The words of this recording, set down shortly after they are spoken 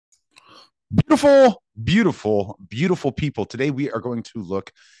Beautiful, beautiful, beautiful people. Today we are going to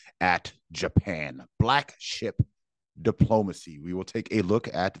look at Japan, Black Ship diplomacy. We will take a look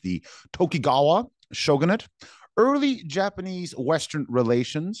at the Tokugawa shogunate, early Japanese Western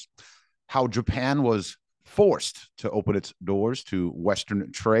relations, how Japan was forced to open its doors to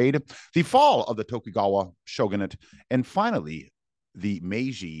Western trade, the fall of the Tokugawa shogunate, and finally, the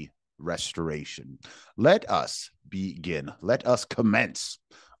Meiji Restoration. Let us begin. Let us commence.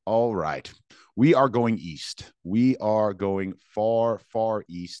 All right. We are going east. We are going far, far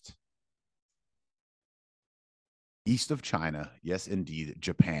east. East of China. Yes, indeed.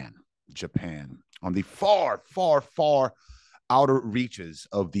 Japan. Japan. On the far, far, far outer reaches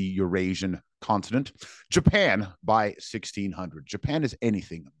of the Eurasian continent. Japan by 1600. Japan is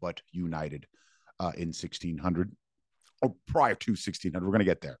anything but united in 1600 or prior to 1600. We're going to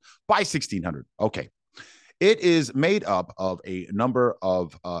get there. By 1600. Okay. It is made up of a number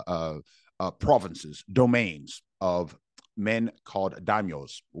of provinces, domains of men called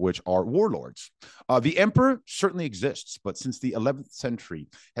daimyos, which are warlords. The emperor certainly exists, but since the 11th century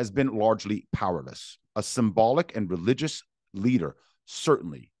has been largely powerless. A symbolic and religious leader,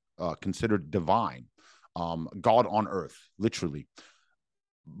 certainly considered divine, God on earth, literally,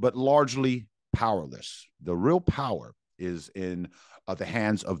 but largely powerless. The real power is in the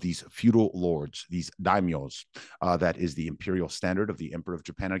hands of these feudal lords, these daimyos. That is the imperial standard of the Emperor of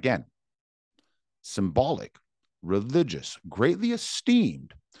Japan. Again, symbolic, religious, greatly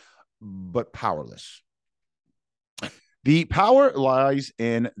esteemed, but powerless. The power lies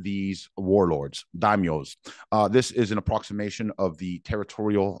in these warlords, daimyos. This is an approximation of the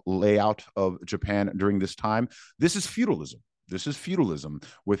territorial layout of Japan during this time. This is feudalism. This is feudalism,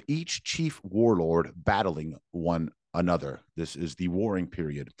 with each chief warlord battling one another. This is the warring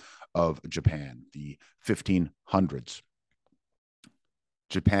period of Japan, the 1500s.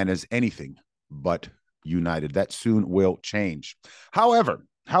 Japan is anything but united. That soon will change. However,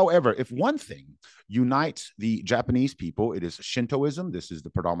 if one thing unites the Japanese people, it is Shintoism. This is the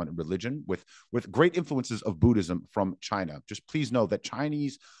predominant religion with great influences of Buddhism from China. Just please know that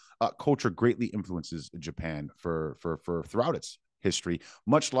Chinese culture greatly influences Japan for throughout its history,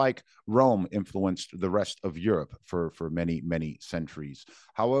 much like Rome influenced the rest of Europe for many, many centuries.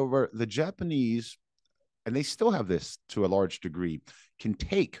 However, the Japanese, and they still have this to a large degree, can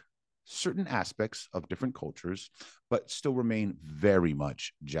take certain aspects of different cultures, but still remain very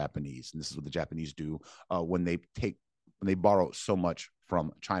much Japanese. And this is what the Japanese do when they borrow so much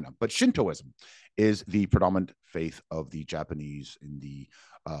from China. But Shintoism is the predominant faith of the Japanese in the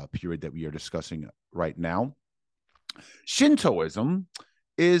period that we are discussing right now. Shintoism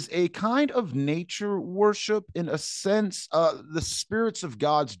is a kind of nature worship in a sense. The spirits of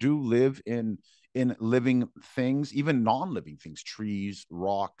gods do live in living things, even non-living things, trees,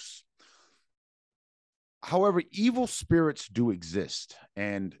 rocks. However, evil spirits do exist,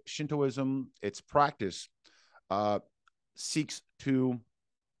 and Shintoism, its practice, seeks to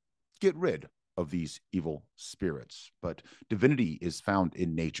get rid of these evil spirits. But divinity is found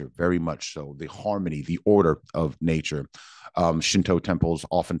in nature, very much so. The harmony, the order of nature. Shinto temples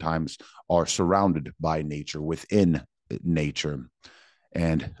oftentimes are surrounded by nature, within nature.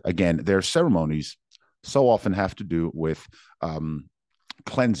 And again, their ceremonies so often have to do with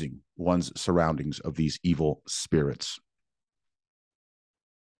cleansing one's surroundings of these evil spirits.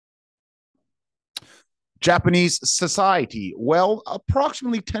 Japanese society. Well,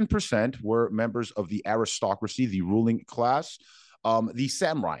 approximately 10% were members of the aristocracy, the ruling class, the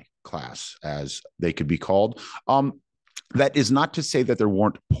samurai class, as they could be called. That is not to say that there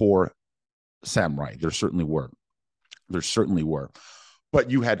weren't poor samurai. There certainly were. There certainly were. But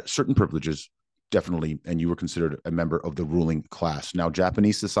you had certain privileges, definitely, and you were considered a member of the ruling class. Now,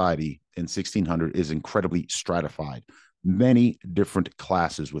 Japanese society in 1600 is incredibly stratified. Many different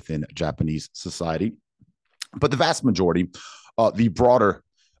classes within Japanese society. But the vast majority, the broader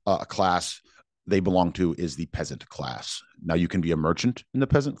class they belong to is the peasant class. Now, you can be a merchant in the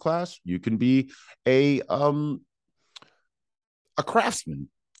peasant class. You can be a craftsman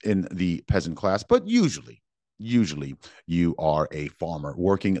in the peasant class, but usually you are a farmer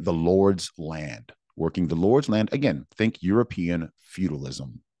working the Lord's land. Working the Lord's land. Again, think European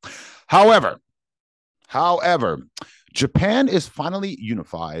feudalism. However, Japan is finally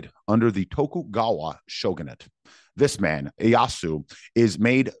unified under the Tokugawa shogunate. This man, Ieyasu, is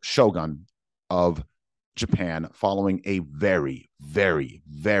made shogun of Japan following a very, very,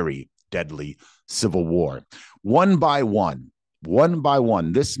 very deadly civil war. One by one,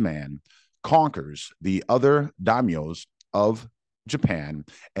 this man conquers the other daimyos of Japan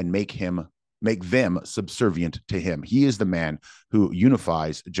and make him make them subservient to him. He is the man who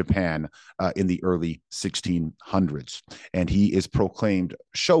unifies Japan in the early 1600s, and he is proclaimed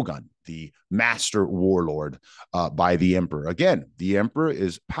shogun, the master warlord, by the emperor. Again, the emperor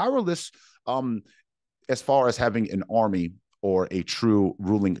is powerless as far as having an army or a true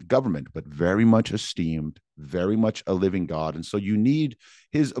ruling government, but very much esteemed, very much a living god. And so you need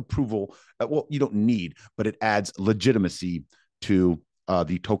his approval. Well, you don't need, but it adds legitimacy to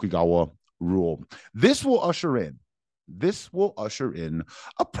the Tokugawa rule. This will usher in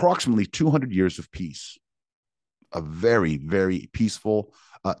approximately 200 years of peace, a very, very peaceful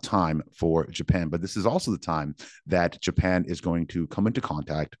time for Japan. But this is also the time that Japan is going to come into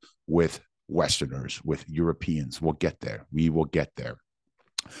contact with Westerners, with Europeans. We'll get there. We will get there.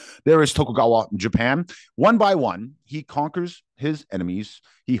 There is Tokugawa Japan. One by one, he conquers his enemies.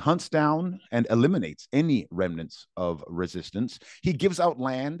 He hunts down and eliminates any remnants of resistance. He gives out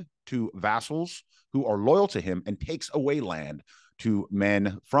land to vassals who are loyal to him and takes away land to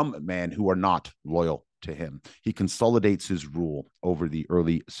men who are not loyal to him. He consolidates his rule over the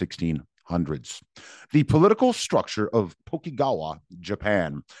early 1600s. The political structure of Tokugawa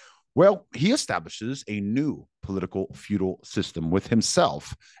Japan. Well, he establishes a new political feudal system with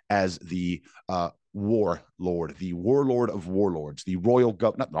himself as the warlord, the warlord of warlords, the royal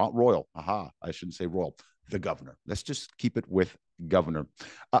governor, not royal. I shouldn't say royal, the governor. Let's just keep it with governor.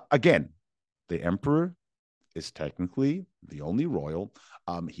 Again, the emperor is technically the only royal.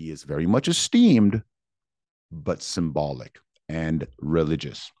 He is very much esteemed, but symbolic and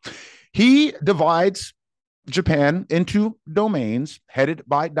religious. He divides Japan into domains headed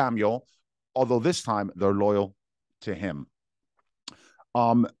by daimyo, although this time they're loyal to him.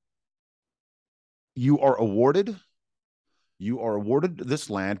 You are awarded this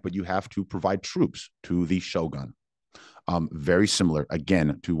land, but you have to provide troops to the shogun. Very similar,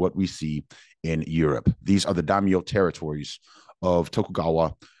 again, to what we see in Europe. These are the daimyo territories of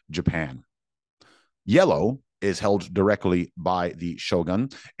Tokugawa Japan. Yellow is held directly by the shogun,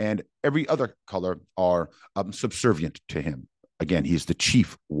 and every other color are subservient to him. Again, he's the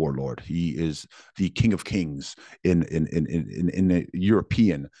chief warlord. He is the king of kings in a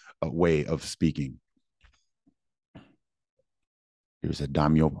European way of speaking. Here's a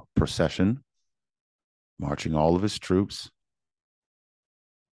daimyo procession marching all of his troops.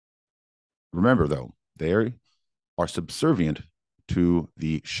 Remember, though, they are subservient to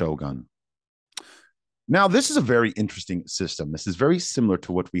the shogun. Now, this is a very interesting system. This is very similar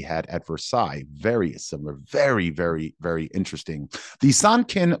to what we had at Versailles. Very similar. Very, very, very interesting. The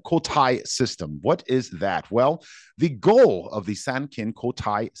Sankin Kotai system. What is that? Well, the goal of the Sankin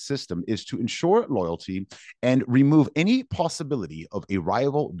Kotai system is to ensure loyalty and remove any possibility of a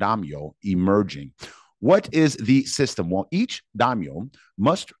rival daimyo emerging. What is the system? Well, each daimyo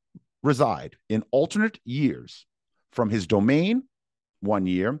must reside in alternate years from his domain 1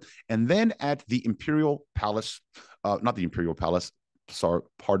 year, and then at the imperial palace, not the imperial palace, sorry,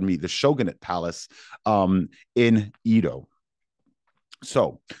 pardon me, the shogunate palace in Edo.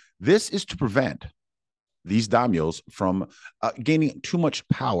 So this is to prevent these daimyos from gaining too much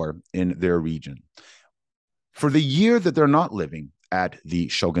power in their region. For the year that they're not living at the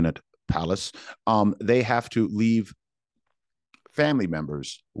shogunate palace, they have to leave family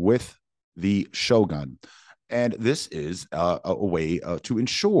members with the shogun. And this is a way to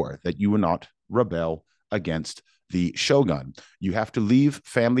ensure that you will not rebel against the shogun. You have to leave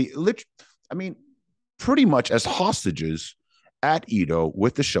family, pretty much as hostages at Edo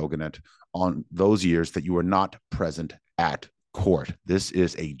with the shogunate on those years that you were not present at court. This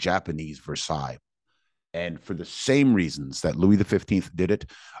is a Japanese Versailles. And for the same reasons that Louis XV did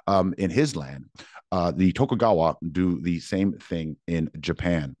it in his land, the Tokugawa do the same thing in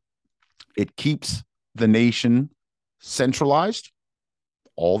Japan. It keeps the nation centralized.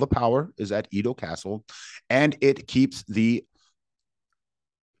 All the power is at Edo Castle, and it keeps the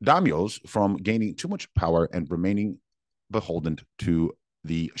daimyos from gaining too much power and remaining beholden to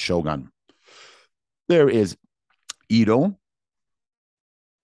the shogun. There is Edo.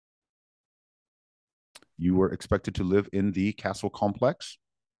 You were expected to live in the castle complex.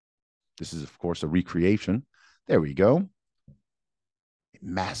 This is, of course, a recreation. There we go.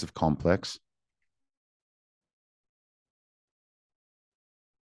 Massive complex.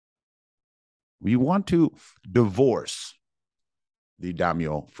 We want to divorce the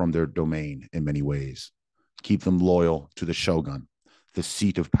daimyo from their domain in many ways. Keep them loyal to the shogun, the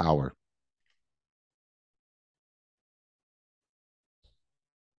seat of power.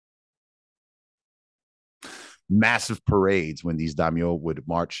 Massive parades when these daimyo would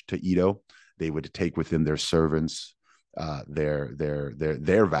march to Edo. They would take with them their servants,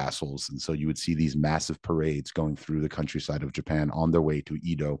 their vassals, and so you would see these massive parades going through the countryside of Japan on their way to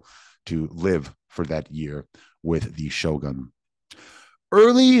Edo to live for that year with the shogun.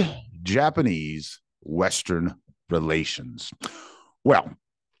 Early Japanese Western relations. Well,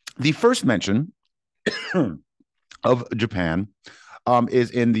 the first mention of Japan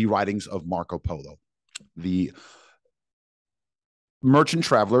is in the writings of Marco Polo, the merchant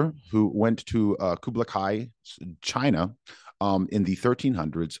traveler who went to Kublai Kai, China, in the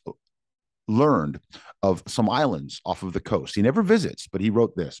 1300s, learned of some islands off of the coast. He never visits, but he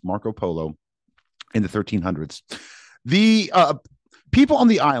wrote this, Marco Polo, in the 1300s. The people on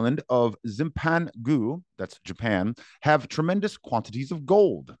the island of Zimpangu, that's Japan, have tremendous quantities of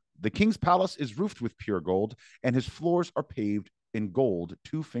gold. The king's palace is roofed with pure gold, and his floors are paved in gold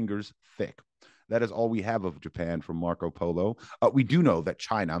 2 fingers thick. That is all we have of Japan from Marco Polo. We do know that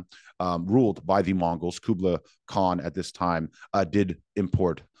China, ruled by the Mongols, Kublai Khan at this time, did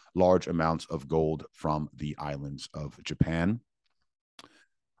import large amounts of gold from the islands of Japan.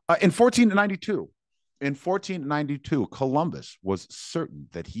 In 1492, Columbus was certain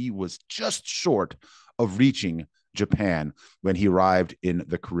that he was just short of reaching Japan when he arrived in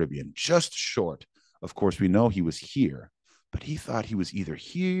the Caribbean. Just short. Of course, we know he was here, but he thought he was either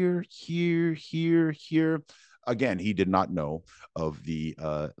here. Again, he did not know of the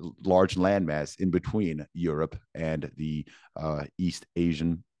large landmass in between Europe and the East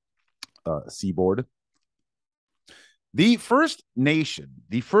Asian seaboard. The first nation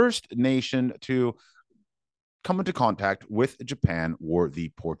to come into contact with Japan were the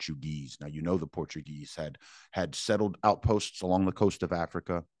Portuguese. Now, you know, the Portuguese had settled outposts along the coast of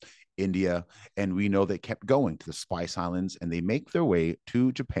Africa, India, and we know they kept going to the Spice Islands, and they make their way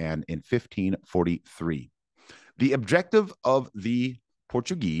to Japan in 1543. The objective of the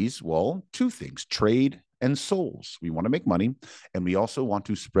Portuguese, well, 2 things: trade and souls. We want to make money, and we also want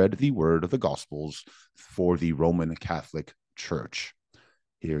to spread the word of the Gospels for the Roman Catholic Church.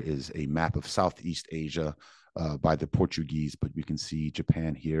 Here is a map of Southeast Asia by the Portuguese, but we can see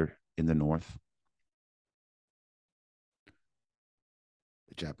Japan here in the north.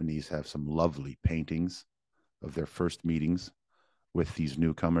 The Japanese have some lovely paintings of their first meetings with these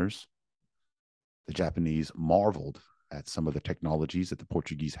newcomers. The Japanese marveled at some of the technologies that the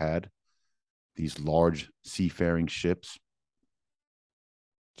Portuguese had. These large seafaring ships,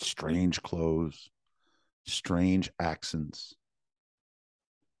 strange clothes, strange accents,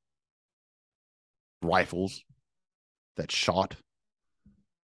 rifles that shot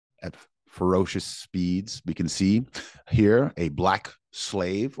at ferocious speeds. We can see here a black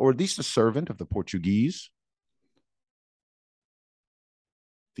slave, or at least a servant of the Portuguese.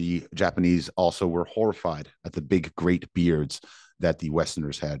 The Japanese also were horrified at the big, great beards that the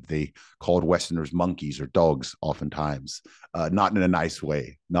Westerners had. They called Westerners monkeys or dogs oftentimes, not in a nice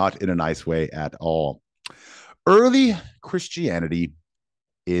way, not in a nice way at all. Early Christianity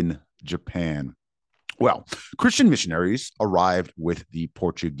in Japan. Well, Christian missionaries arrived with the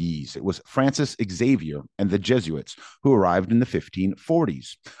Portuguese. It was Francis Xavier and the Jesuits who arrived in the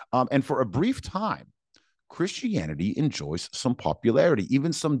 1540s. And for a brief time, Christianity enjoys some popularity.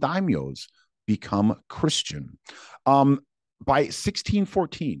 Even some daimyos become Christian. By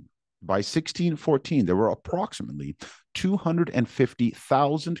 1614, there were approximately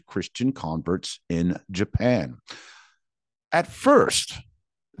 250,000 Christian converts in Japan. At first,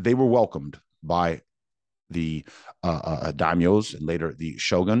 they were welcomed by the daimyos and later the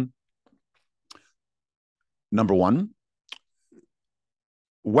shogun. Number one,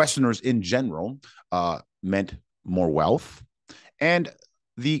 Westerners in general meant more wealth, and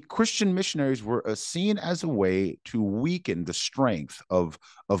the Christian missionaries were seen as a way to weaken the strength of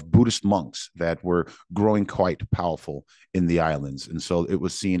Buddhist monks that were growing quite powerful in the islands. And so it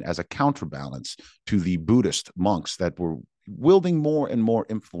was seen as a counterbalance to the Buddhist monks that were wielding more and more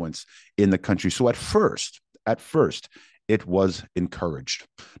influence in the country. So at first, it was encouraged.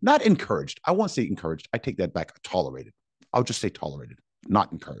 Not encouraged. I won't say encouraged. I take that back. Tolerated. I'll just say tolerated.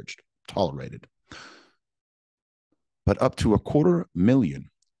 Not encouraged. Tolerated. But up to 250,000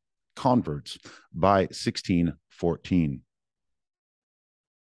 converts by 1614.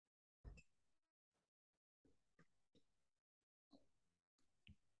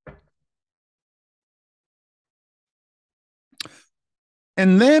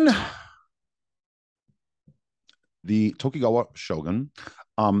 And then the Tokugawa shogun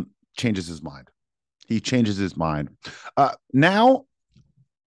changes his mind. He changes his mind.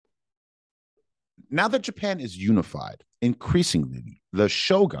 Now that Japan is unified, increasingly, the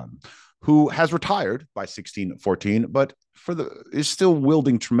shogun, who has retired by 1614, but is still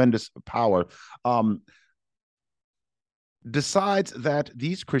wielding tremendous power, decides that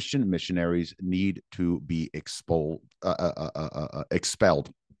these Christian missionaries need to be expelled.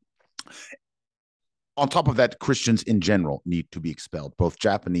 On top of that, Christians in general need to be expelled, both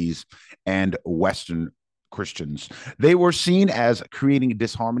Japanese and Western Christians. They were seen as creating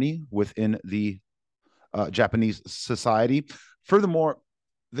disharmony within the Japanese society. Furthermore,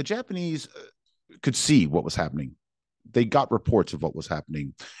 the Japanese could see what was happening. They got reports of what was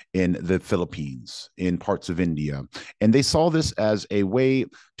happening in the Philippines, in parts of India, and they saw this as a way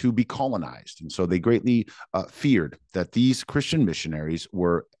to be colonized. And so they greatly feared that these Christian missionaries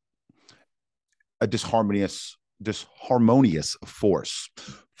were a disharmonious force.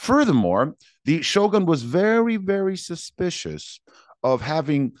 Furthermore, the shogun was very, very suspicious of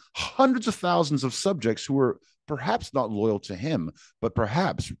having hundreds of thousands of subjects who were perhaps not loyal to him, but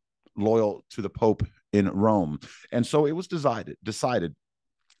perhaps loyal to the Pope in Rome. And so it was decided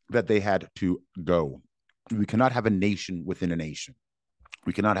that they had to go. We cannot have a nation within a nation.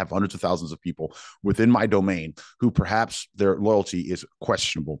 We cannot have hundreds of thousands of people within my domain who perhaps their loyalty is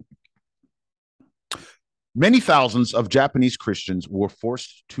questionable. Many thousands of Japanese Christians were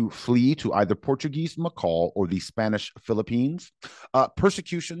forced to flee to either Portuguese Macau or the Spanish Philippines.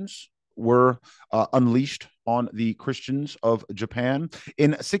 Persecutions were unleashed on the Christians of Japan.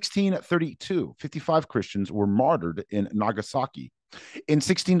 In 1632, 55 Christians were martyred in Nagasaki. In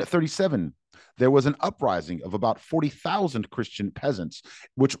 1637, there was an uprising of about 40,000 Christian peasants,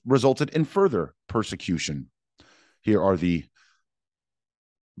 which resulted in further persecution. Here are the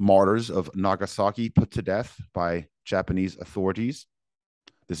martyrs of Nagasaki put to death by Japanese authorities.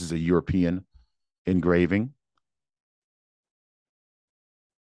 This is a European engraving.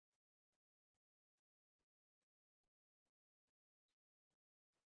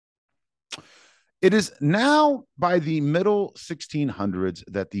 It is now by the middle 1600s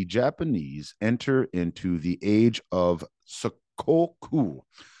that the Japanese enter into the age of Sokoku.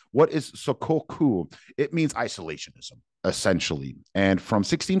 What is Sokoku? It means isolationism, essentially. And from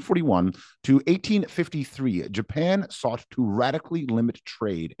 1641 to 1853, Japan sought to radically limit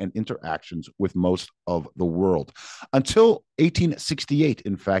trade and interactions with most of the world. Until 1868,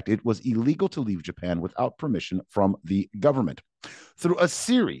 in fact, it was illegal to leave Japan without permission from the government. Through a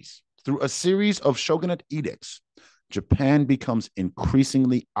series of shogunate edicts, Japan becomes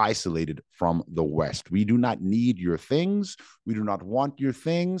increasingly isolated from the West. We do not need your things. We do not want your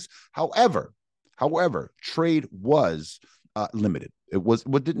things. However, trade was limited. It was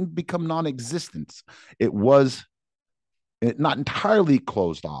what didn't become non-existent. It was not entirely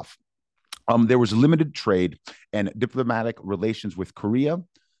closed off. There was limited trade and diplomatic relations with Korea,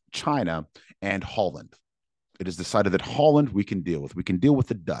 China, and Holland. It is decided that Holland we can deal with. We can deal with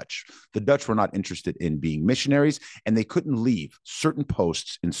the Dutch. The Dutch were not interested in being missionaries, and they couldn't leave certain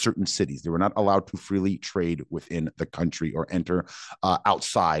posts in certain cities. They were not allowed to freely trade within the country or enter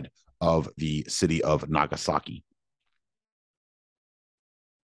outside of the city of Nagasaki.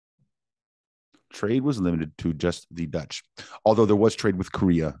 Trade was limited to just the Dutch, although there was trade with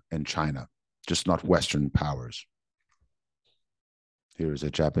Korea and China, just not Western powers. Here's a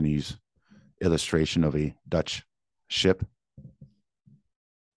Japanese illustration of a Dutch ship.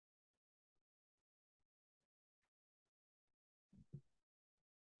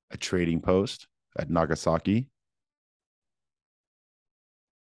 A trading post at Nagasaki.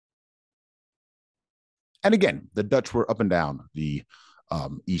 And again, the Dutch were up and down the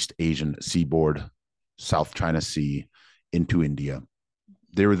East Asian seaboard, South China Sea, into India.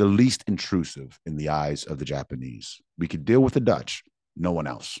 They were the least intrusive in the eyes of the Japanese. We could deal with the Dutch, no one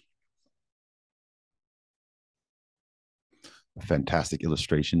else. A fantastic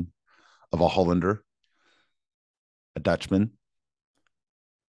illustration of a Hollander, a Dutchman.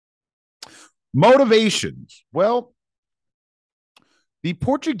 Motivations. Well, the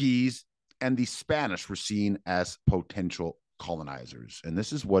Portuguese and the Spanish were seen as potential colonizers, and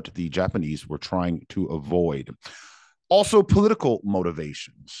this is what the Japanese were trying to avoid. Also, political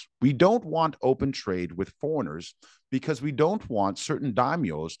motivations. We don't want open trade with foreigners because we don't want certain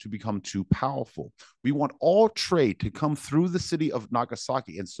daimyos to become too powerful. We want all trade to come through the city of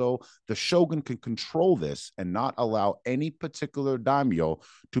Nagasaki. And so the shogun can control this and not allow any particular daimyo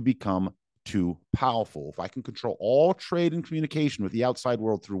to become too powerful. If I can control all trade and communication with the outside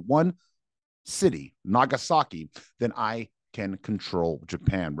world through one city, Nagasaki, then I can control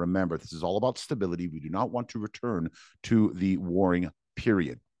Japan. Remember, this is all about stability. We do not want to return to the warring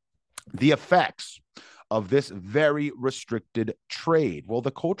period. The effects of this very restricted trade. Well,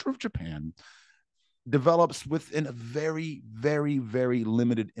 the culture of Japan develops within a very, very, very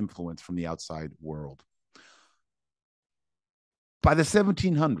limited influence from the outside world. By the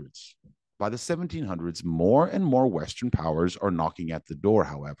 1700s, By the 1700s, more and more Western powers are knocking at the door,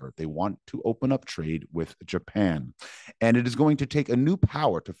 however. They want to open up trade with Japan. And it is going to take a new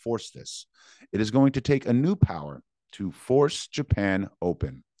power to force this. It is going to take a new power to force Japan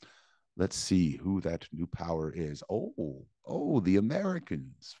open. Let's see who that new power is. The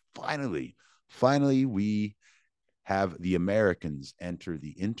Americans. Finally, we have the Americans enter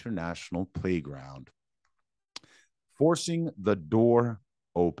the international playground, forcing the door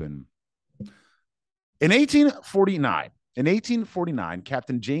open. In 1849,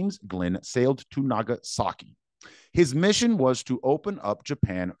 Captain James Glynn sailed to Nagasaki. His mission was to open up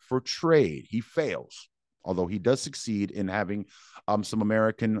Japan for trade. He fails, although he does succeed in having some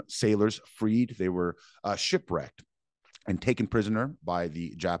American sailors freed. They were shipwrecked and taken prisoner by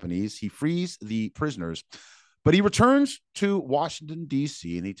the Japanese. He frees the prisoners, but he returns to Washington,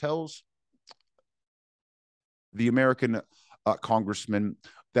 D.C., and he tells the American congressman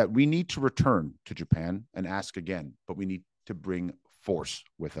that we need to return to Japan and ask again, but we need to bring force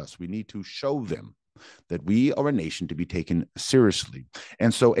with us. We need to show them that we are a nation to be taken seriously.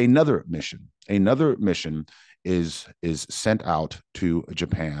 And so another mission is sent out to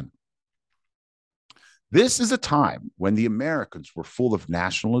Japan. This is a time when the Americans were full of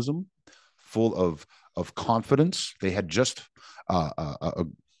nationalism, full of confidence. They had just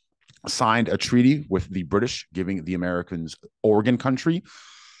signed a treaty with the British, giving the Americans Oregon country,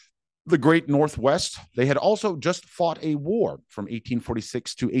 the Great Northwest. They had also just fought a war from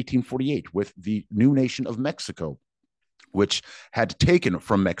 1846 to 1848 with the new nation of Mexico, which had taken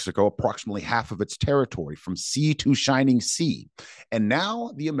from Mexico approximately half of its territory, from sea to shining sea. And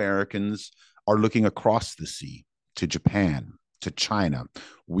now the Americans are looking across the sea to Japan, to China.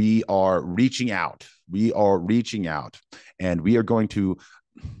 We are reaching out. And we are going to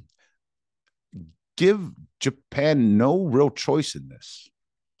give Japan no real choice in this.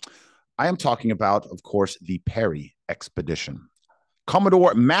 I am talking about, of course, the Perry expedition.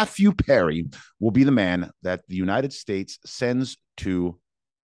 Commodore Matthew Perry will be the man that the United States sends to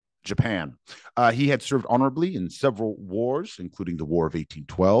Japan. He had served honorably in several wars, including the War of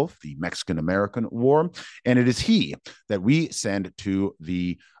 1812, the Mexican-American War, and it is he that we send to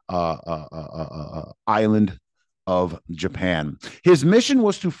the island of Japan. His mission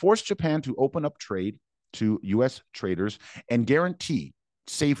was to force Japan to open up trade to U.S. traders and guarantee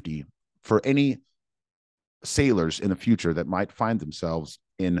safety for any sailors in the future that might find themselves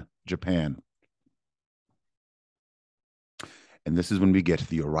in Japan. And this is when we get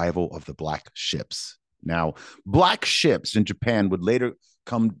the arrival of the black ships. Now, black ships in Japan would later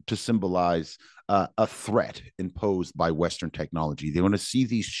come to symbolize a threat imposed by Western technology. They want to see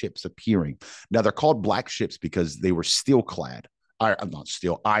these ships appearing. Now, they're called black ships because they were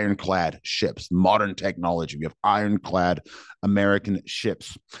ironclad ships, modern technology. We have ironclad American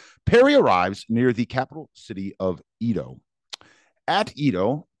ships. Perry arrives near the capital city of Edo. At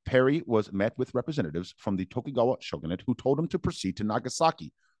Edo, Perry was met with representatives from the Tokugawa shogunate who told him to proceed to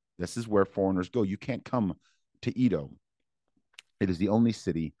Nagasaki. This is where foreigners go. You can't come to Edo. It is the only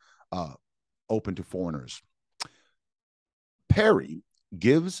city open to foreigners. Perry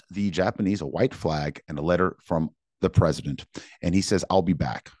gives the Japanese a white flag and a letter from the president, and he says, I'll be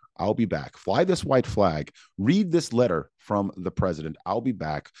back. Fly this white flag. Read this letter from the president. I'll be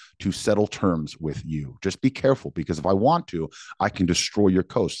back to settle terms with you. Just be careful, because if I want to, I can destroy your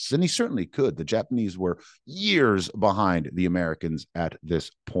coasts. And he certainly could. The Japanese were years behind the Americans at this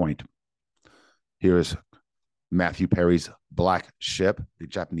point. Here is Matthew Perry's black ship. The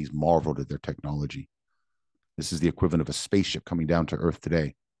Japanese marveled at their technology. This is the equivalent of a spaceship coming down to Earth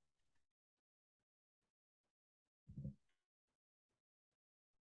today.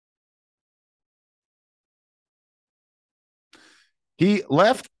 He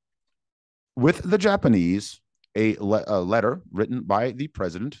left with the Japanese a letter written by the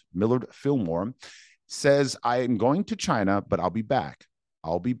president, Millard Fillmore, says, I am going to China, but I'll be back.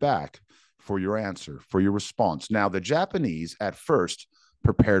 I'll be back for your answer, for your response. Now, the Japanese at first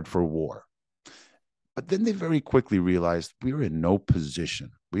prepared for war, but then they very quickly realized we are in no position.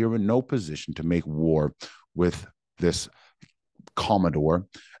 We are in no position to make war with this Commodore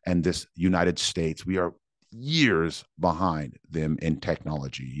and this United States. We are years behind them in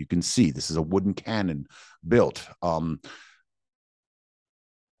technology. You can see this is a wooden cannon built.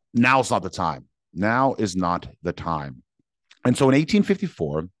 Now's not the time. Now is not the time. And so in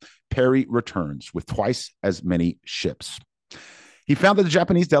 1854, Perry returns with twice as many ships. He found that the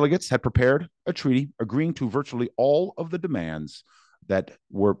Japanese delegates had prepared a treaty agreeing to virtually all of the demands that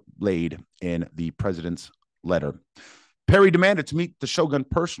were laid in the president's letter. Perry demanded to meet the shogun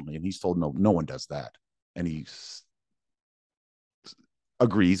personally, and he's told no one does that. And he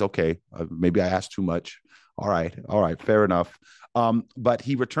agrees. Okay, maybe I asked too much. All right, fair enough. But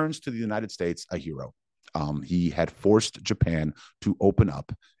he returns to the United States a hero. He had forced Japan to open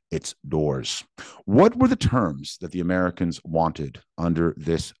up its doors. What were the terms that the Americans wanted under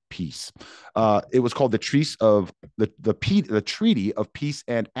this peace? It was called the Treaty of Peace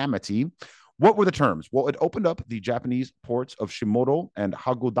and Amity. What were the terms? Well, it opened up the Japanese ports of Shimoto and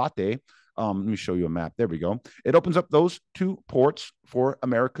Hakodate. Let me show you a map. There we go. It opens up those two ports for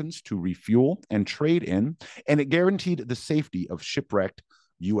Americans to refuel and trade in, and it guaranteed the safety of shipwrecked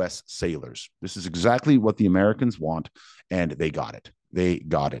U.S. sailors. This is exactly what the Americans want, and they got it. They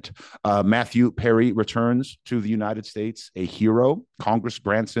got it. Matthew Perry returns to the United States a hero. Congress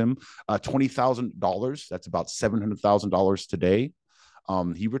grants him $20,000. That's about $700,000 today.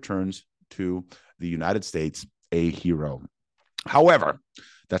 He returns to the United States a hero. However,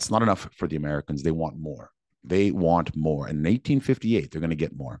 that's not enough for the Americans. They want more. They want more. And in 1858, they're going to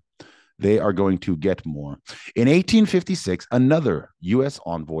get more. They are going to get more. In 1856, another U.S.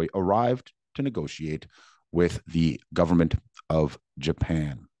 envoy arrived to negotiate with the government of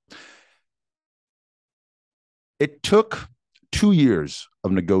Japan. It took 2 years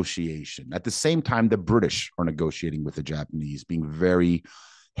of negotiation. At the same time, the British are negotiating with the Japanese, being very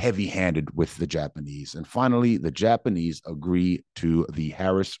heavy-handed with the Japanese. And finally, the Japanese agree to the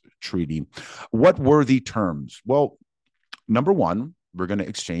Harris Treaty. What were the terms? Well, number one, we're going to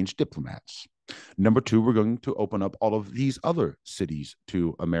exchange diplomats. Number two, we're going to open up all of these other cities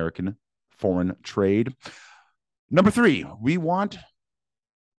to American foreign trade. Number three, we want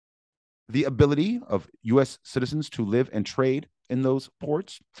the ability of U.S. citizens to live and trade in those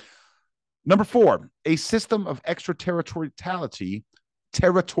ports. Number four, a system of extraterritoriality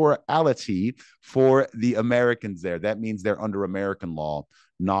for the Americans there. That means they're under American law,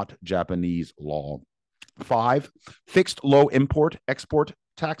 not Japanese law. 5, fixed low import-export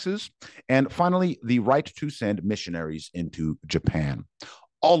taxes. And finally, the right to send missionaries into Japan.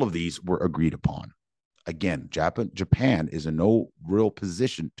 All of these were agreed upon. Again, Japan is in no real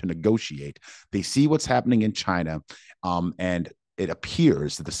position to negotiate. They see what's happening in China, and it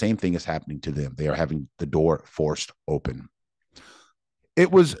appears that the same thing is happening to them. They are having the door forced open.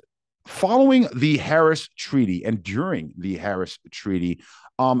 It was following the Harris Treaty and during the Harris Treaty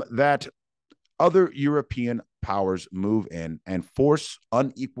that other European powers move in and force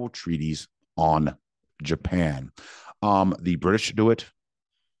unequal treaties on Japan. The British do it.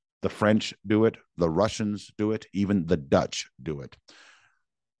 The French do it. The Russians do it. Even the Dutch do it.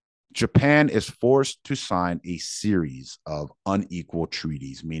 Japan is forced to sign a series of unequal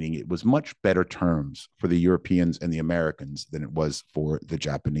treaties, meaning it was much better terms for the Europeans and the Americans than it was for the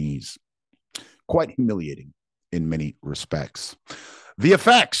Japanese. Quite humiliating in many respects. The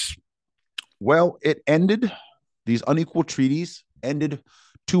effects, well, it ended, these unequal treaties ended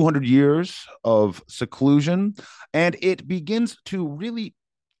 200 years of seclusion, and it begins to really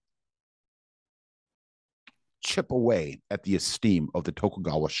chip away at the esteem of the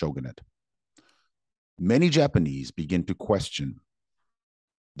Tokugawa shogunate. Many Japanese begin to question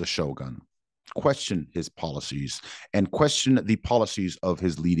the shogun, question his policies, and question the policies of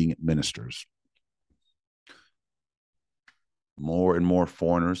his leading ministers. More and more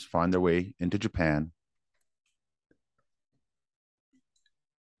foreigners find their way into Japan.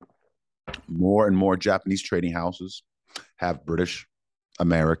 More and more Japanese trading houses have British,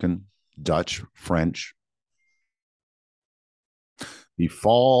 American, Dutch, French. The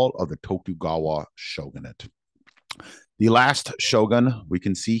fall of the Tokugawa shogunate. The last shogun we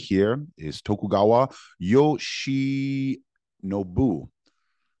can see here is Tokugawa Yoshinobu.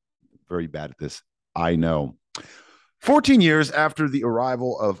 Very bad at this, I know. 14 years after the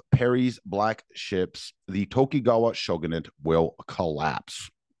arrival of Perry's black ships, the Tokugawa shogunate will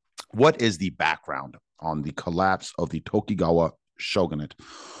collapse. What is the background on the collapse of the Tokugawa shogunate?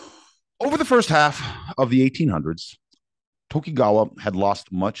 Over the first half of the 1800s, Tokugawa had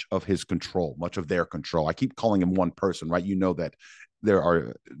lost much of his control, much of their control. I keep calling him one person, right? You know that there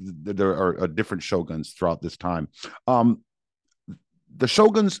are different shoguns throughout this time. The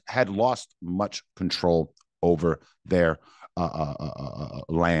shoguns had lost much control over their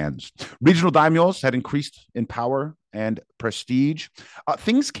lands. Regional daimyos had increased in power and prestige.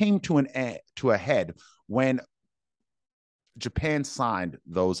 Things came to a head when Japan signed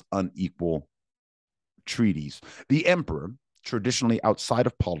those unequal treaties. The emperor, traditionally outside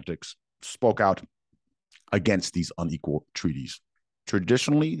of politics, spoke out against these unequal treaties.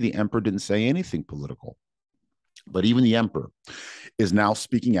 Traditionally, the emperor didn't say anything political, but even the emperor is now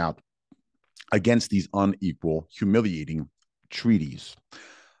speaking out against these unequal, humiliating treaties.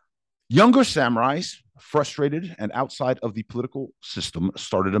 Younger samurais frustrated and outside of the political system,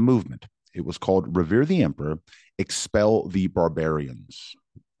 started a movement. It was called Revere the Emperor, Expel the Barbarians.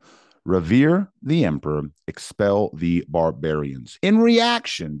 Revere the emperor, expel the barbarians. In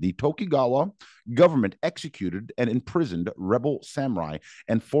reaction, the Tokugawa government executed and imprisoned rebel samurai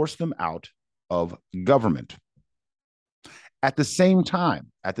and forced them out of government. At the same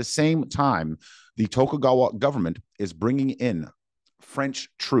time, the Tokugawa government is bringing in French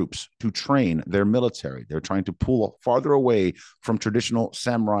troops to train their military. They're trying to pull farther away from traditional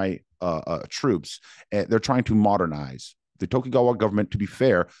samurai troops. They're trying to modernize. The Tokugawa government, to be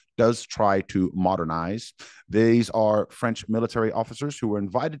fair, does try to modernize. These are French military officers who were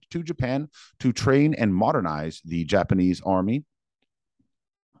invited to Japan to train and modernize the Japanese army.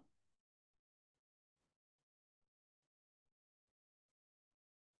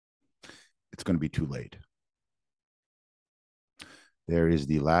 It's going to be too late. There is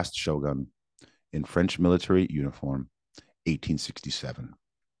the last shogun in French military uniform, 1867.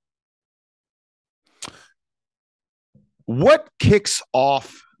 What kicks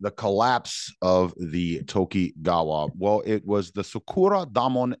off the collapse of the Tokugawa? Well, it was the Sakura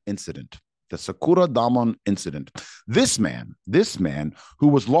Damon incident. The Sakura Damon incident. This man who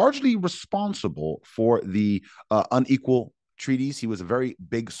was largely responsible for the unequal treaties. He was a very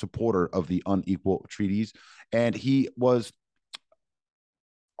big supporter of the unequal treaties, and he was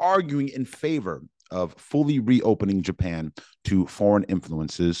arguing in favor of fully reopening Japan to foreign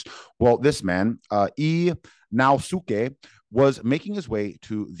influences. Well, this man, Naosuke, was making his way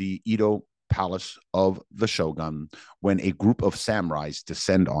to the Edo palace of the shogun when a group of samurais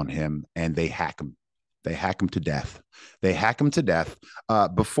descend on him and they hack him. They hack him to death.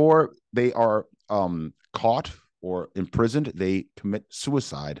 Before they are caught or imprisoned, they commit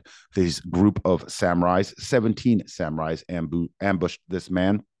suicide. This group of samurais, 17 samurais, ambushed this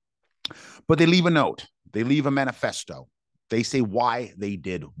man. But they leave a note. They leave a manifesto. They say why they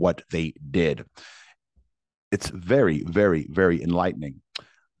did what they did. It's very, very, very enlightening.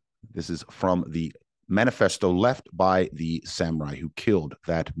 This is from the manifesto left by the samurai who killed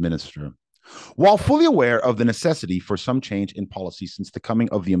that minister. While fully aware of the necessity for some change in policy since the coming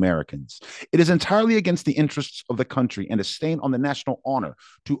of the Americans, it is entirely against the interests of the country and a stain on the national honor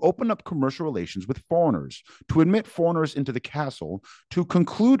to open up commercial relations with foreigners, to admit foreigners into the castle, to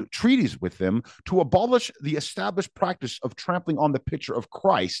conclude treaties with them, to abolish the established practice of trampling on the picture of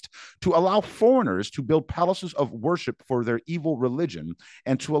Christ, to allow foreigners to build palaces of worship for their evil religion,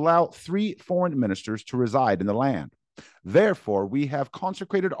 and to allow 3 foreign ministers to reside in the land. Therefore, we have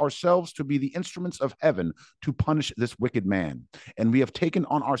consecrated ourselves to be the instruments of heaven to punish this wicked man. And we have taken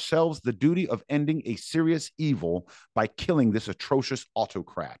on ourselves the duty of ending a serious evil by killing this atrocious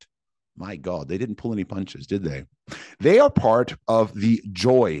autocrat. My God, they didn't pull any punches, did they? They are part of the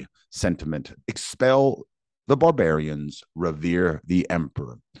joy sentiment. Expel the barbarians, revere the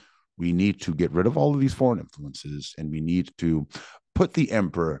emperor. We need to get rid of all of these foreign influences, and we need to put the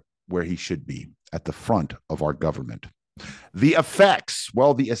emperor where he should be, at the front of our government. The effects,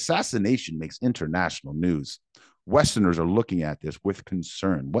 well, the assassination makes international news. Westerners are looking at this with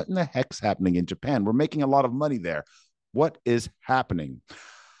concern. What in the heck's happening in Japan? We're making a lot of money there. What is happening?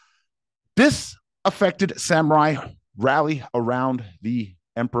 This affected samurai rally around the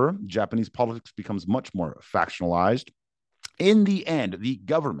emperor. Japanese politics becomes much more factionalized. In the end, the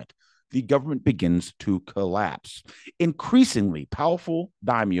government begins to collapse. Increasingly powerful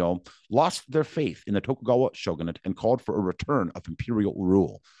daimyo lost their faith in the Tokugawa shogunate and called for a return of imperial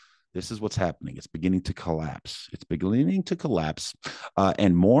rule. This is what's happening. It's beginning to collapse.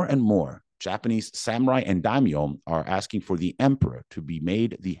 And more Japanese samurai and daimyo are asking for the emperor to be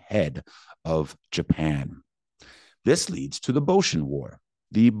made the head of Japan. This leads to the Boshin War.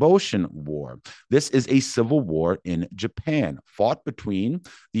 The Boshin War. This is a civil war in Japan, fought between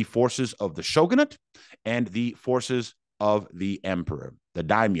the forces of the shogunate and the forces of the emperor, the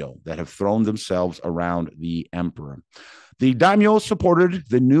daimyo that have thrown themselves around the emperor. The daimyo supported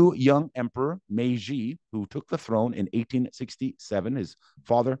the new young emperor, Meiji, who took the throne in 1867. His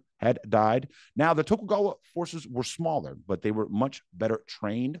father had died. Now, the Tokugawa forces were smaller, but they were much better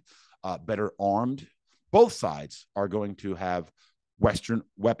trained, better armed. Both sides are going to have Western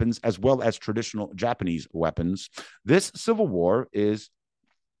weapons as well as traditional Japanese weapons. This civil war this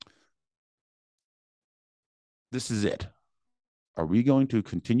is it. Are we going to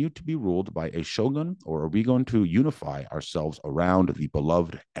continue to be ruled by a shogun, or are we going to unify ourselves around the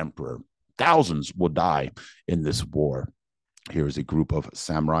beloved emperor? Thousands will die in this war. Here is a group of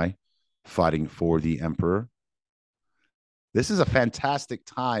samurai fighting for the emperor. This is a fantastic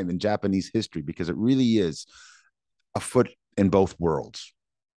time in Japanese history because it really is a foot in both worlds.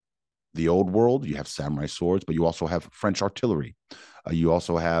 The old world, you have samurai swords, but you also have French artillery. You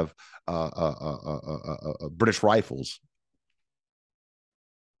also have British rifles.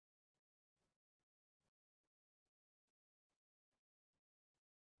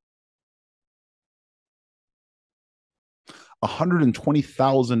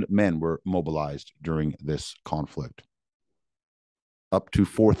 120,000 men were mobilized during this conflict. Up to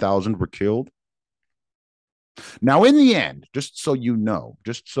 4,000 were killed. Now, in the end, just so you know,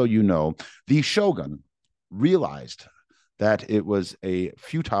 the shogun realized that it was a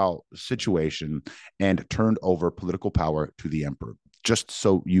futile situation and turned over political power to the emperor. Just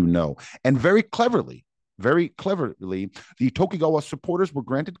so you know. And very cleverly, the Tokugawa supporters were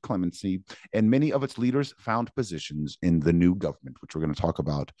granted clemency, and many of its leaders found positions in the new government, which we're going to talk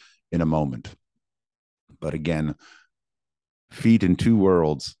about in a moment. But again, feet in two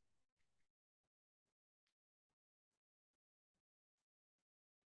worlds.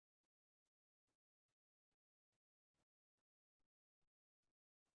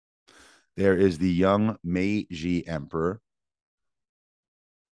 There is the young Meiji emperor.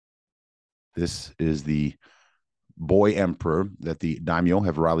 This is the boy emperor that the daimyo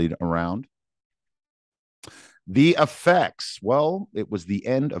have rallied around. The effects, well, it was the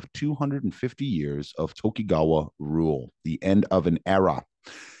end of 250 years of Tokugawa rule, the end of an era.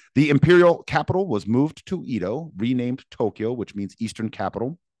 The imperial capital was moved to Edo, renamed Tokyo, which means Eastern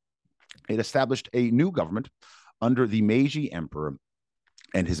Capital. It established a new government under the Meiji emperor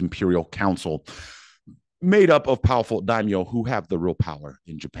and his imperial council, made up of powerful daimyo who have the real power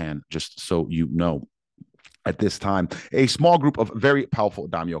in Japan, just so you know. At this time, a small group of very powerful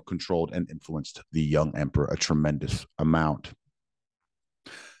daimyo controlled and influenced the young emperor a tremendous amount.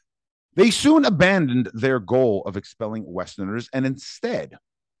 They soon abandoned their goal of expelling Westerners and instead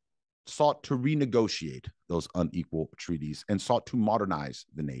sought to renegotiate those unequal treaties and sought to modernize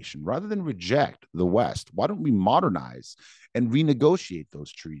the nation rather than reject the West. Why don't we modernize and renegotiate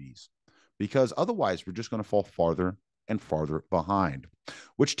those treaties? Because otherwise, we're just going to fall farther and farther behind,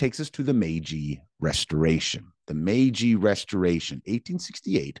 which takes us to the Meiji Restoration. The Meiji Restoration,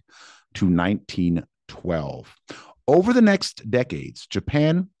 1868 to 1912. Over the next decades,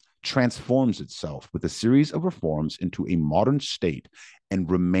 Japan transforms itself with a series of reforms into a modern state and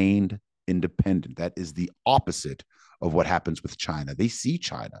remained independent. That is the opposite of what happens with China. They see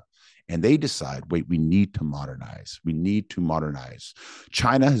China and they decide, wait, we need to modernize. We need to modernize.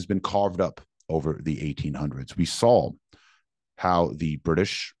 China has been carved up over the 1800s. We saw how the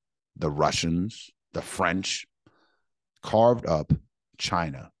British, the Russians, the French carved up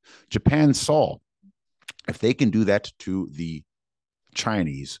China. Japan saw if they can do that to the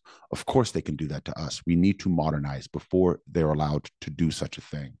Chinese, of course they can do that to us. We need to modernize before they're allowed to do such a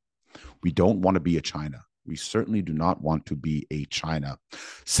thing. We don't want to be a China. We certainly do not want to be a China.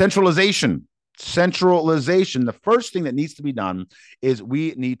 Centralization. The first thing that needs to be done is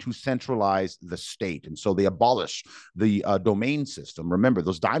we need to centralize the state. And so they abolish the domain system. Remember,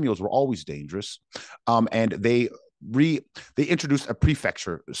 those daimyos were always dangerous. And they introduced a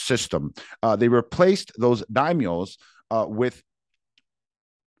prefecture system. They replaced those daimyos with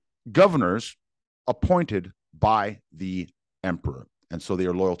governors appointed by the emperor. And so they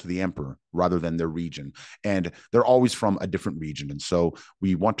are loyal to the emperor rather than their region. And they're always from a different region. And so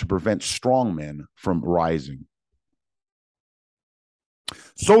we want to prevent strong men from rising.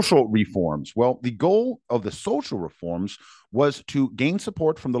 Social reforms. Well, the goal of the social reforms was to gain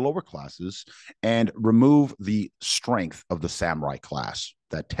support from the lower classes and remove the strength of the samurai class,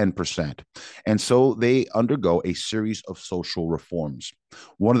 that 10%. And so they undergo a series of social reforms.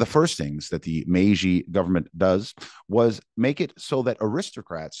 One of the first things that the Meiji government does was make it so that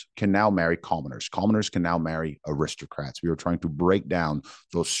aristocrats can now marry commoners. Commoners can now marry aristocrats. We were trying to break down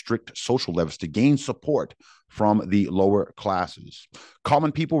those strict social levels to gain support from the lower classes.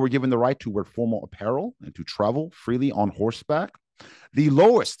 Common people were given the right to wear formal apparel and to travel freely on horseback. The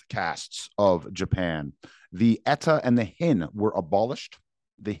lowest castes of Japan, the eta and the hin, were abolished.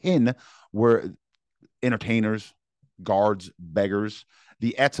 The hin were entertainers, guards, beggars.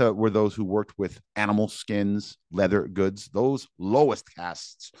 The eta were those who worked with animal skins, leather goods. Those lowest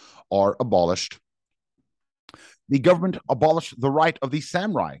castes are abolished. The government abolished the right of the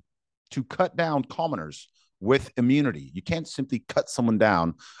samurai to cut down commoners with immunity. You can't simply cut someone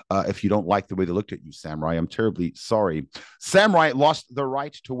down if you don't like the way they looked at you, samurai. I'm terribly sorry. Samurai lost the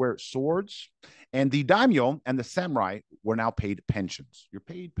right to wear swords, and the daimyo and the samurai were now paid pensions. You're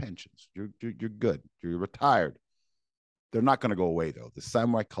paid pensions. You're good. You're retired. They're not going to go away, though. The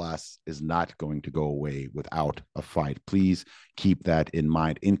samurai class is not going to go away without a fight. Please keep that in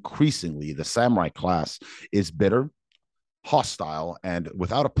mind. Increasingly, the samurai class is bitter. hostile, and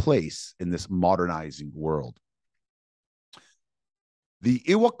without a place in this modernizing world. The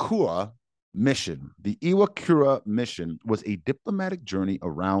Iwakura mission was a diplomatic journey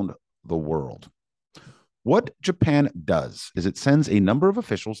around the world. What Japan does is it sends a number of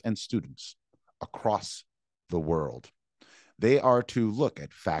officials and students across the world. They are to look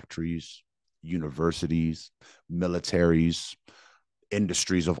at factories, universities, militaries,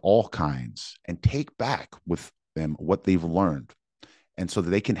 industries of all kinds, and take back with them what they've learned, and so that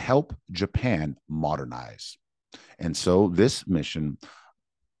they can help Japan modernize. And so this mission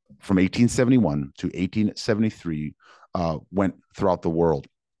from 1871 to 1873 went throughout the world.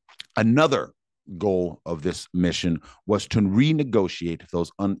 Another goal of this mission was to renegotiate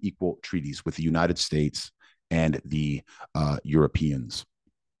those unequal treaties with the United States and the Europeans.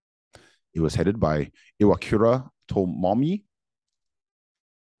 It was headed by Iwakura Tomomi.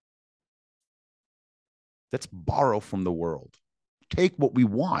 Let's borrow from the world. Take what we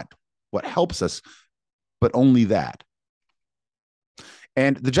want, what helps us, but only that.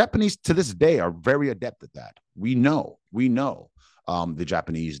 And the Japanese to this day are very adept at that. We know. The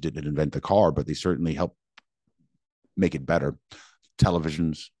Japanese didn't invent the car, but they certainly helped make it better.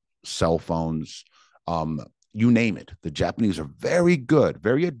 Televisions, cell phones, you name it. The Japanese are very good,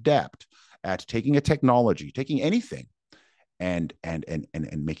 very adept at taking a technology, taking anything, and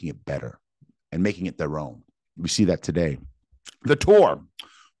making it better and making it their own. We see that today. The tour.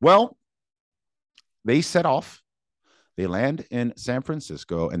 Well, they set off. They land in San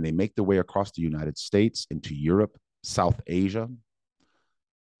Francisco and they make their way across the United States into Europe, South Asia.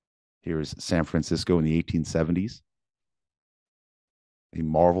 Here is San Francisco in the 1870s. They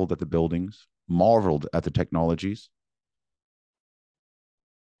marveled at the buildings, marveled at the technologies.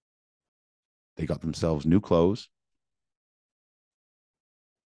 They got themselves new clothes.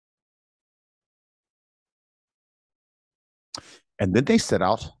 And then they set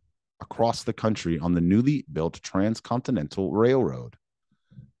out across the country on the newly built Transcontinental Railroad.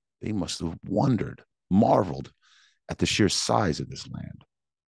 They must have wondered, marveled at the sheer size of this land.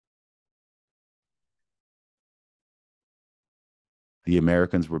 The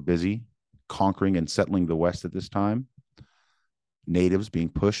Americans were busy conquering and settling the West at this time. Natives being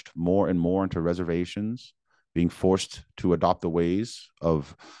pushed more and more into reservations, being forced to adopt the ways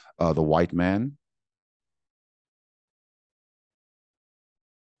of the white man.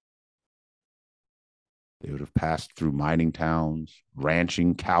 They would have passed through mining towns,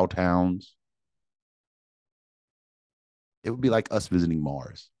 ranching cow towns. It would be like us visiting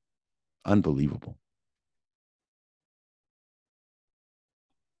Mars. Unbelievable.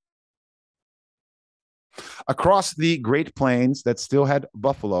 Across the Great Plains that still had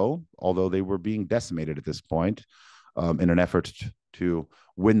buffalo, although they were being decimated at this point, in an effort to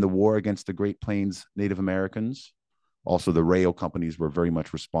win the war against the Great Plains Native Americans. Also, the rail companies were very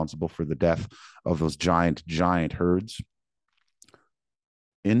much responsible for the death of those giant herds.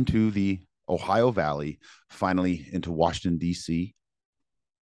 Into the Ohio Valley, finally into Washington, D.C.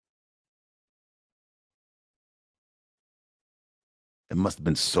 It must have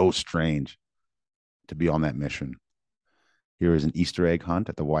been so strange to be on that mission. Here is an Easter egg hunt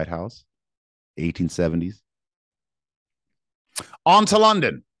at the White House, 1870s. On to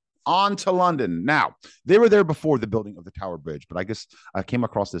London. On to London. Now, they were there before the building of the Tower Bridge, but I guess I came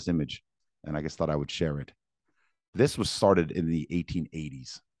across this image and I guess thought I would share it. This was started in the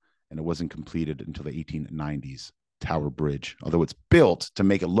 1880s and it wasn't completed until the 1890s. Tower Bridge, although it's built to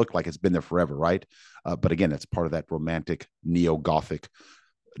make it look like it's been there forever, right? But again, that's part of that romantic neo-Gothic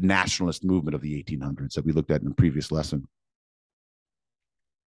nationalist movement of the 1800s that we looked at in the previous lesson.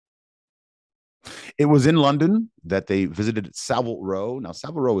 It was in London that they visited Savile Row. Now,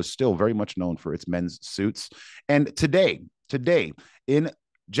 Savile Row is still very much known for its men's suits. And today, in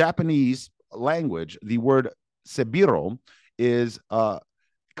Japanese language, the word sebiro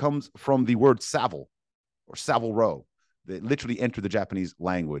comes from the word Savile or Savile Row. They literally entered the Japanese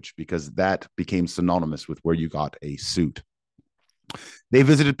language because that became synonymous with where you got a suit. They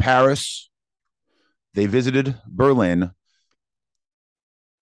visited Paris. They visited Berlin.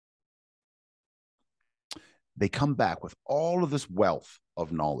 They come back with all of this wealth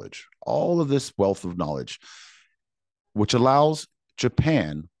of knowledge, which allows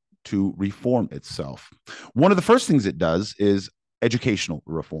Japan to reform itself. One of the first things it does is educational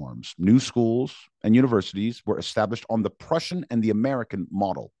reforms. New schools and universities were established on the Prussian and the American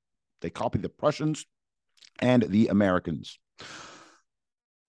model. They copied the Prussians and the Americans.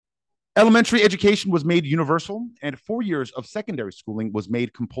 Elementary education was made universal, and 4 years of secondary schooling was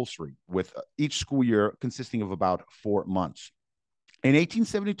made compulsory, with each school year consisting of about 4 months. In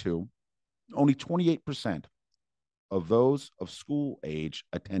 1872, only 28% of those of school age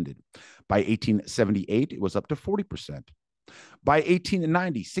attended. By 1878, it was up to 40%. By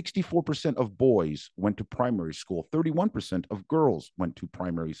 1890, 64% of boys went to primary school, 31% of girls went to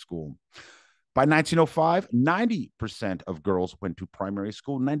primary school. By 1905, 90% of girls went to primary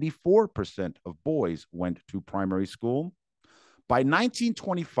school, 94% of boys went to primary school. By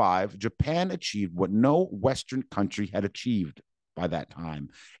 1925, Japan achieved what no Western country had achieved by that time,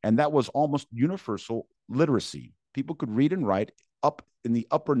 and that was almost universal literacy. People could read and write up in the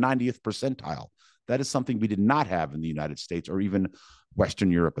upper 90th percentile. That is something we did not have in the United States or even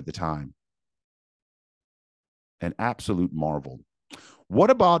Western Europe at the time. An absolute marvel. What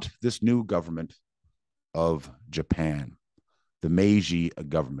about this new government of Japan, the Meiji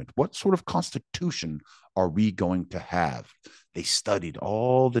government? What sort of constitution are we going to have? They studied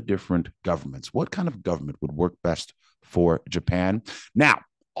all the different governments. What kind of government would work best for Japan? Now,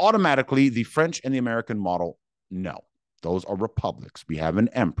 automatically, the French and the American model, no. Those are republics. We have an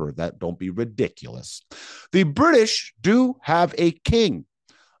emperor. That don't be ridiculous. The British do have a king,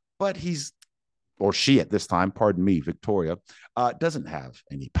 but he's, or she at this time, pardon me, Victoria, doesn't have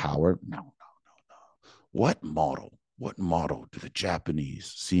any power. No. What model? What model do the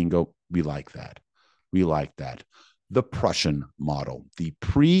Japanese see and go, we like that. We like that. The Prussian model, the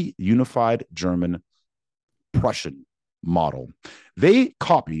pre-unified German Prussian model. They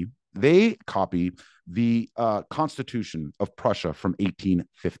copy the Constitution of Prussia from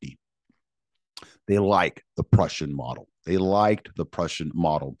 1850. They like the Prussian model. They liked the Prussian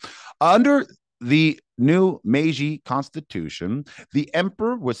model. Under the new Meiji Constitution, the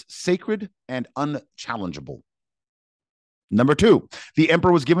emperor was sacred and unchallengeable. Number 2, the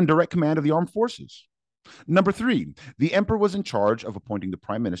emperor was given direct command of the armed forces. Number 3, the emperor was in charge of appointing the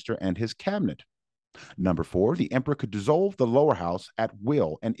prime minister and his cabinet. Number 4, the emperor could dissolve the lower house at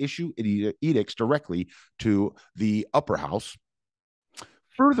will and issue edicts directly to the upper house.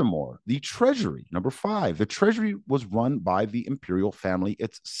 Furthermore, the treasury, number 5, the treasury was run by the imperial family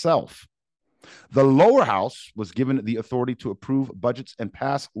itself. The lower house was given the authority to approve budgets and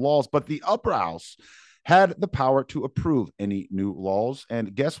pass laws, but the upper house had the power to approve any new laws.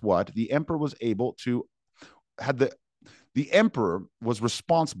 And guess what? The emperor was able to the emperor was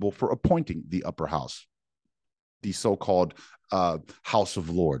responsible for appointing the upper house, the so-called House of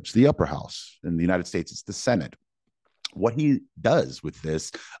Lords, the upper house. In the United States, it's the Senate. What he does with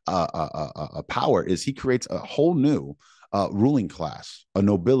this power is he creates a whole new ruling class, a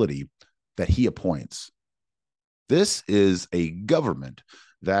nobility that he appoints. This is a government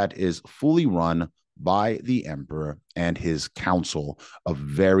that is fully run by the emperor and his council of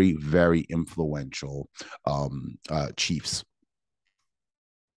very, very influential chiefs.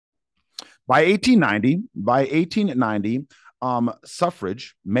 By 1890,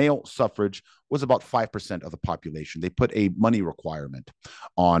 suffrage, male suffrage, was about 5% of the population. They put a money requirement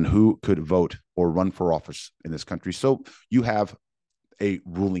on who could vote or run for office in this country. So you have a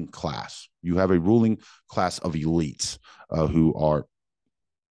ruling class. You have a ruling class of elites who are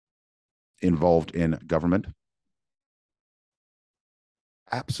involved in government.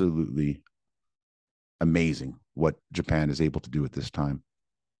 Absolutely amazing what Japan is able to do at this time.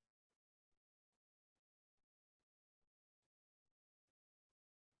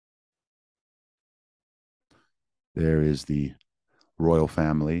 There is the royal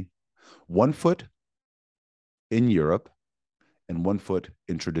family, 1 foot in Europe and 1 foot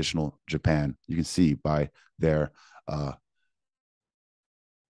in traditional Japan. You can see by their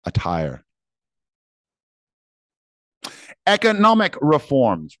attire. Economic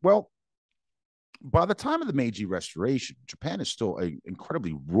reforms. Well, by the time of the Meiji Restoration, Japan is still an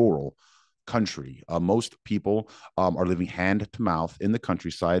incredibly rural country. Most people are living hand to mouth in the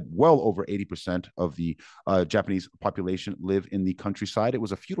countryside. Well over 80% of the Japanese population live in the countryside. It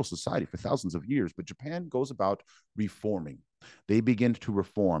was a feudal society for thousands of years, but Japan goes about reforming. They begin to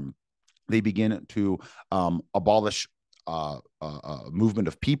reform. They begin to abolish movement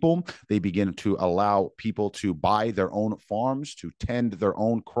of people. They begin to allow people to buy their own farms, to tend their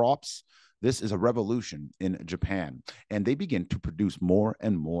own crops. This is a revolution in Japan, and they begin to produce more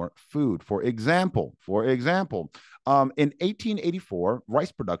and more food. For example, in 1884,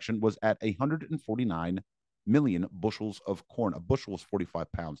 rice production was at 149 million bushels of corn. A bushel is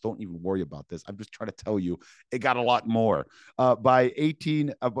 45 pounds. Don't even worry about this. I'm just trying to tell you it got a lot more. By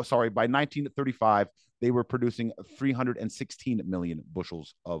 1935, they were producing 316 million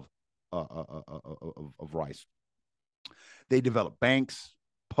bushels of rice. They developed banks,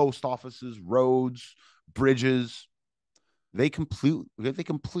 post offices, roads, bridges. They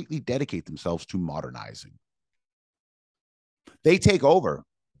completely dedicate themselves to modernizing. They take over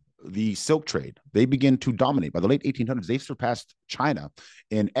the silk trade. They begin to dominate. By the late 1800s, they've surpassed China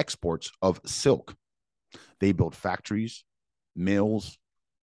in exports of silk. They built factories, mills,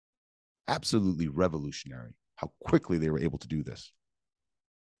 absolutely revolutionary how quickly they were able to do this.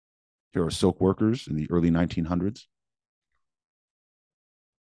 Here are silk workers in the early 1900s.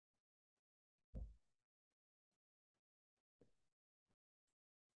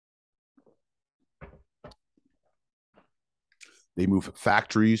 They move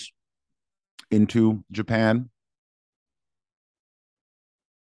factories into Japan.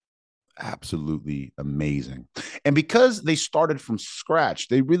 Absolutely amazing. And because they started from scratch,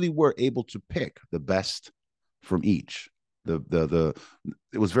 they really were able to pick the best from each. It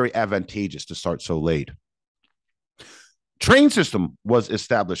was very advantageous to start so late. Train system was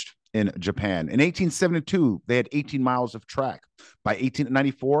established in Japan. In 1872, they had 18 miles of track. By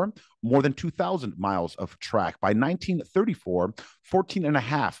 1894, more than 2,000 miles of track. By 1934,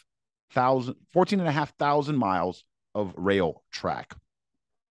 14,500 miles of rail track.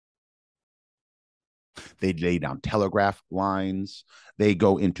 They lay down telegraph lines. They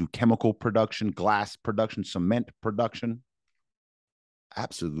go into chemical production, glass production, cement production.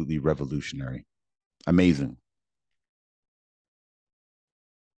 Absolutely revolutionary. Amazing.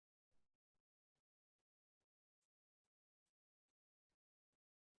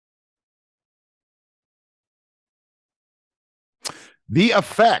 The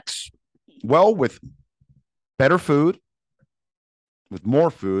effects, well, with better food, with more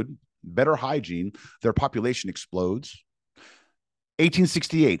food, better hygiene, their population explodes.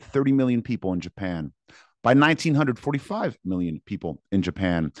 1868, 30 million people in Japan. By 1900, 45 million people in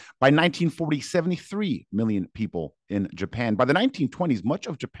Japan. By 1940, 73 million people in Japan. By the 1920s, much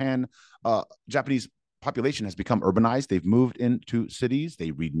of Japanese population has become urbanized. They've moved into cities.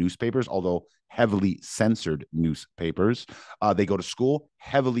 They read newspapers, although heavily censored newspapers. They go to school,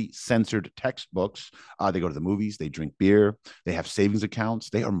 heavily censored textbooks. They go to the movies. They drink beer. They have savings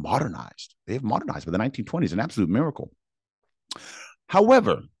accounts. They are modernized. They have modernized by the 1920s, an absolute miracle.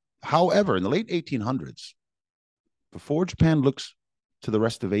 However, in the late 1800s, before Japan looks to the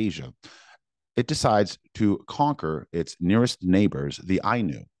rest of Asia, it decides to conquer its nearest neighbors, the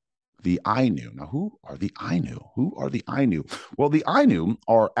Ainu. The Ainu. Now, who are the Ainu? Who are the Ainu? Well, the Ainu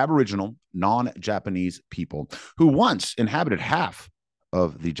are Aboriginal, non-Japanese people who once inhabited half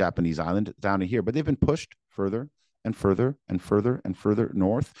of the Japanese island down to here, but they've been pushed further and further and further and further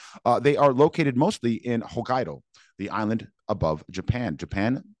north. They are located mostly in Hokkaido, the island above Japan.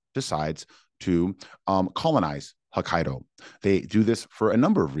 Japan decides to colonize Hokkaido. They do this for a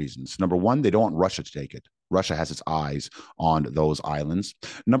number of reasons. Number one, they don't want Russia to take it. Russia has its eyes on those islands.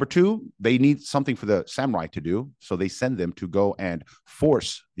 Number two, they need something for the samurai to do, so they send them to go and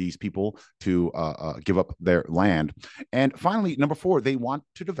force these people to give up their land. And finally, number four, they want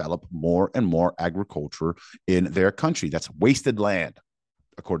to develop more and more agriculture in their country. That's wasted land,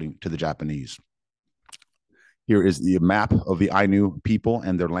 according to the Japanese. Here is the map of the Ainu people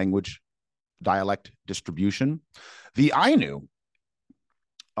and their language dialect distribution. The Ainu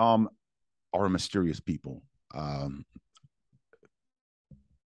are a mysterious people.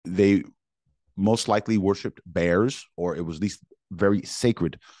 They most likely worshipped bears, or it was at least very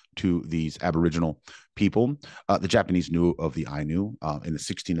sacred to these Aboriginal people. The Japanese knew of the Ainu in the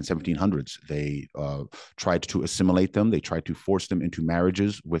 16 and 1700s. They tried to assimilate them. They tried to force them into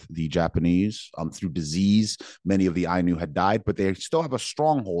marriages with the Japanese. Through disease, many of the Ainu had died, but they still have a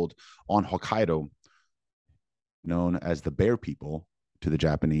stronghold on Hokkaido, known as the Bear People to the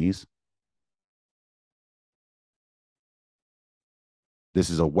Japanese. This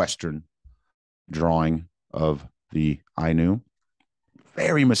is a Western drawing of the Ainu.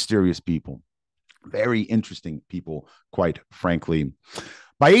 Very mysterious people, very interesting people, quite frankly.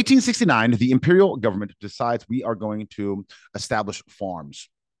 By 1869, the imperial government decides we are going to establish farms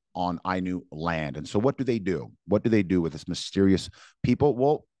on Ainu land. And so what do they do? What do they do with this mysterious people?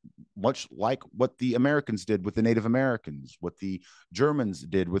 Well, much like what the Americans did with the Native Americans, what the Germans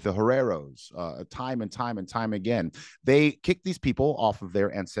did with the Herreros, time and time and time again. They kicked these people off of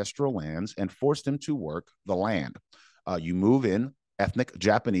their ancestral lands and forced them to work the land. You move in ethnic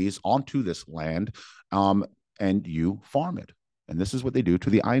Japanese onto this land, and you farm it. And this is what they do to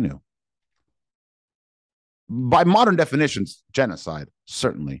the Ainu. By modern definitions, genocide,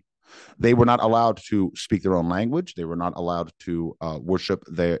 certainly. They were not allowed to speak their own language. They were not allowed to worship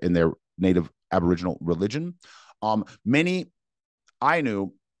in their native Aboriginal religion. Many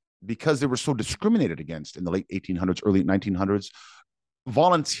Ainu, because they were so discriminated against in the late 1800s, early 1900s,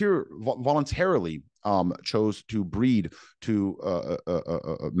 voluntarily chose to breed, to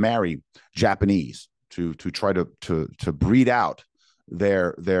marry Japanese, to try to breed out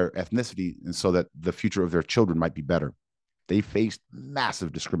their ethnicity, and so that the future of their children might be better. They faced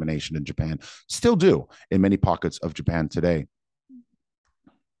massive discrimination in Japan, still do in many pockets of Japan today.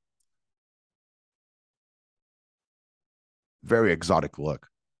 Very exotic look.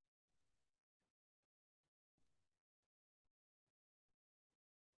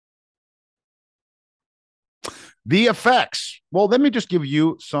 The effects. Well, let me just give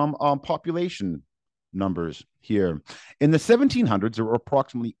you some population numbers here. In the 1700s, there were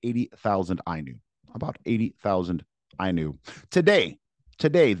approximately 80,000 Ainu, about 80,000 Ainu. Today,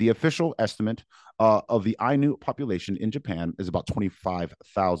 today, the official estimate of the Ainu population in Japan is about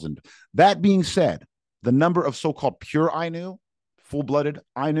 25,000. That being said, the number of so-called pure Ainu, full-blooded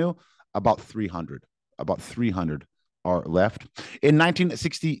Ainu, about 300. About 300 are left. In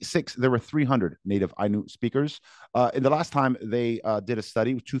 1966, there were 300 native Ainu speakers. In the last time they did a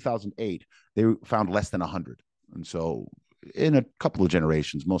study, 2008, they found less than 100. And so in a couple of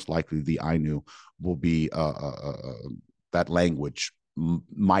generations, most likely the Ainu will be, that language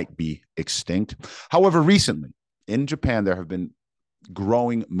might be extinct. However, recently in Japan, there have been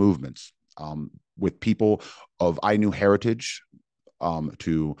growing movements with people of Ainu heritage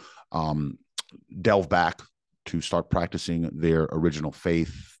to delve back, to start practicing their original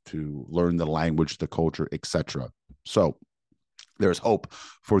faith, to learn the language, the culture, etc. So there's hope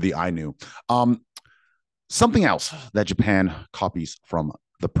for the Ainu. Something else that Japan copies from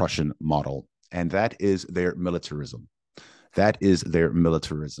the Prussian model, and that is their militarism. That is their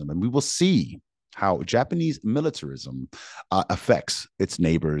militarism. And we will see how Japanese militarism affects its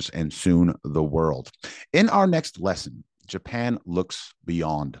neighbors and soon the world. In our next lesson, Japan looks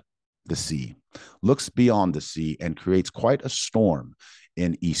beyond the sea, looks beyond the sea and creates quite a storm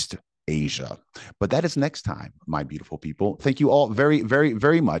in East Asia. But that is next time, my beautiful people. Thank you all very, very,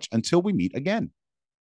 very much. Until we meet again.